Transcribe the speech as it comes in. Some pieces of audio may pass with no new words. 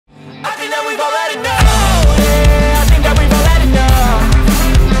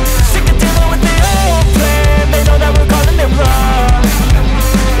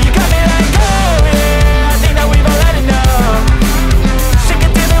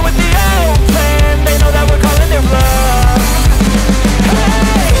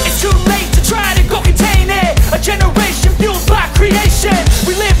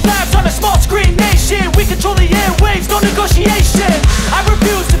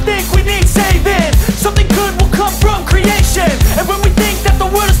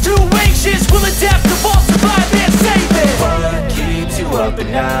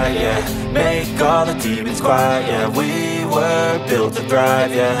quiet, yeah. We were built to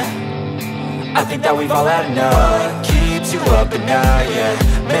thrive, yeah. I think that we've all had enough. What keeps you up at night, yeah.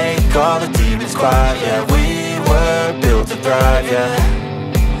 Make all the demons quiet, yeah. We were built to thrive, yeah.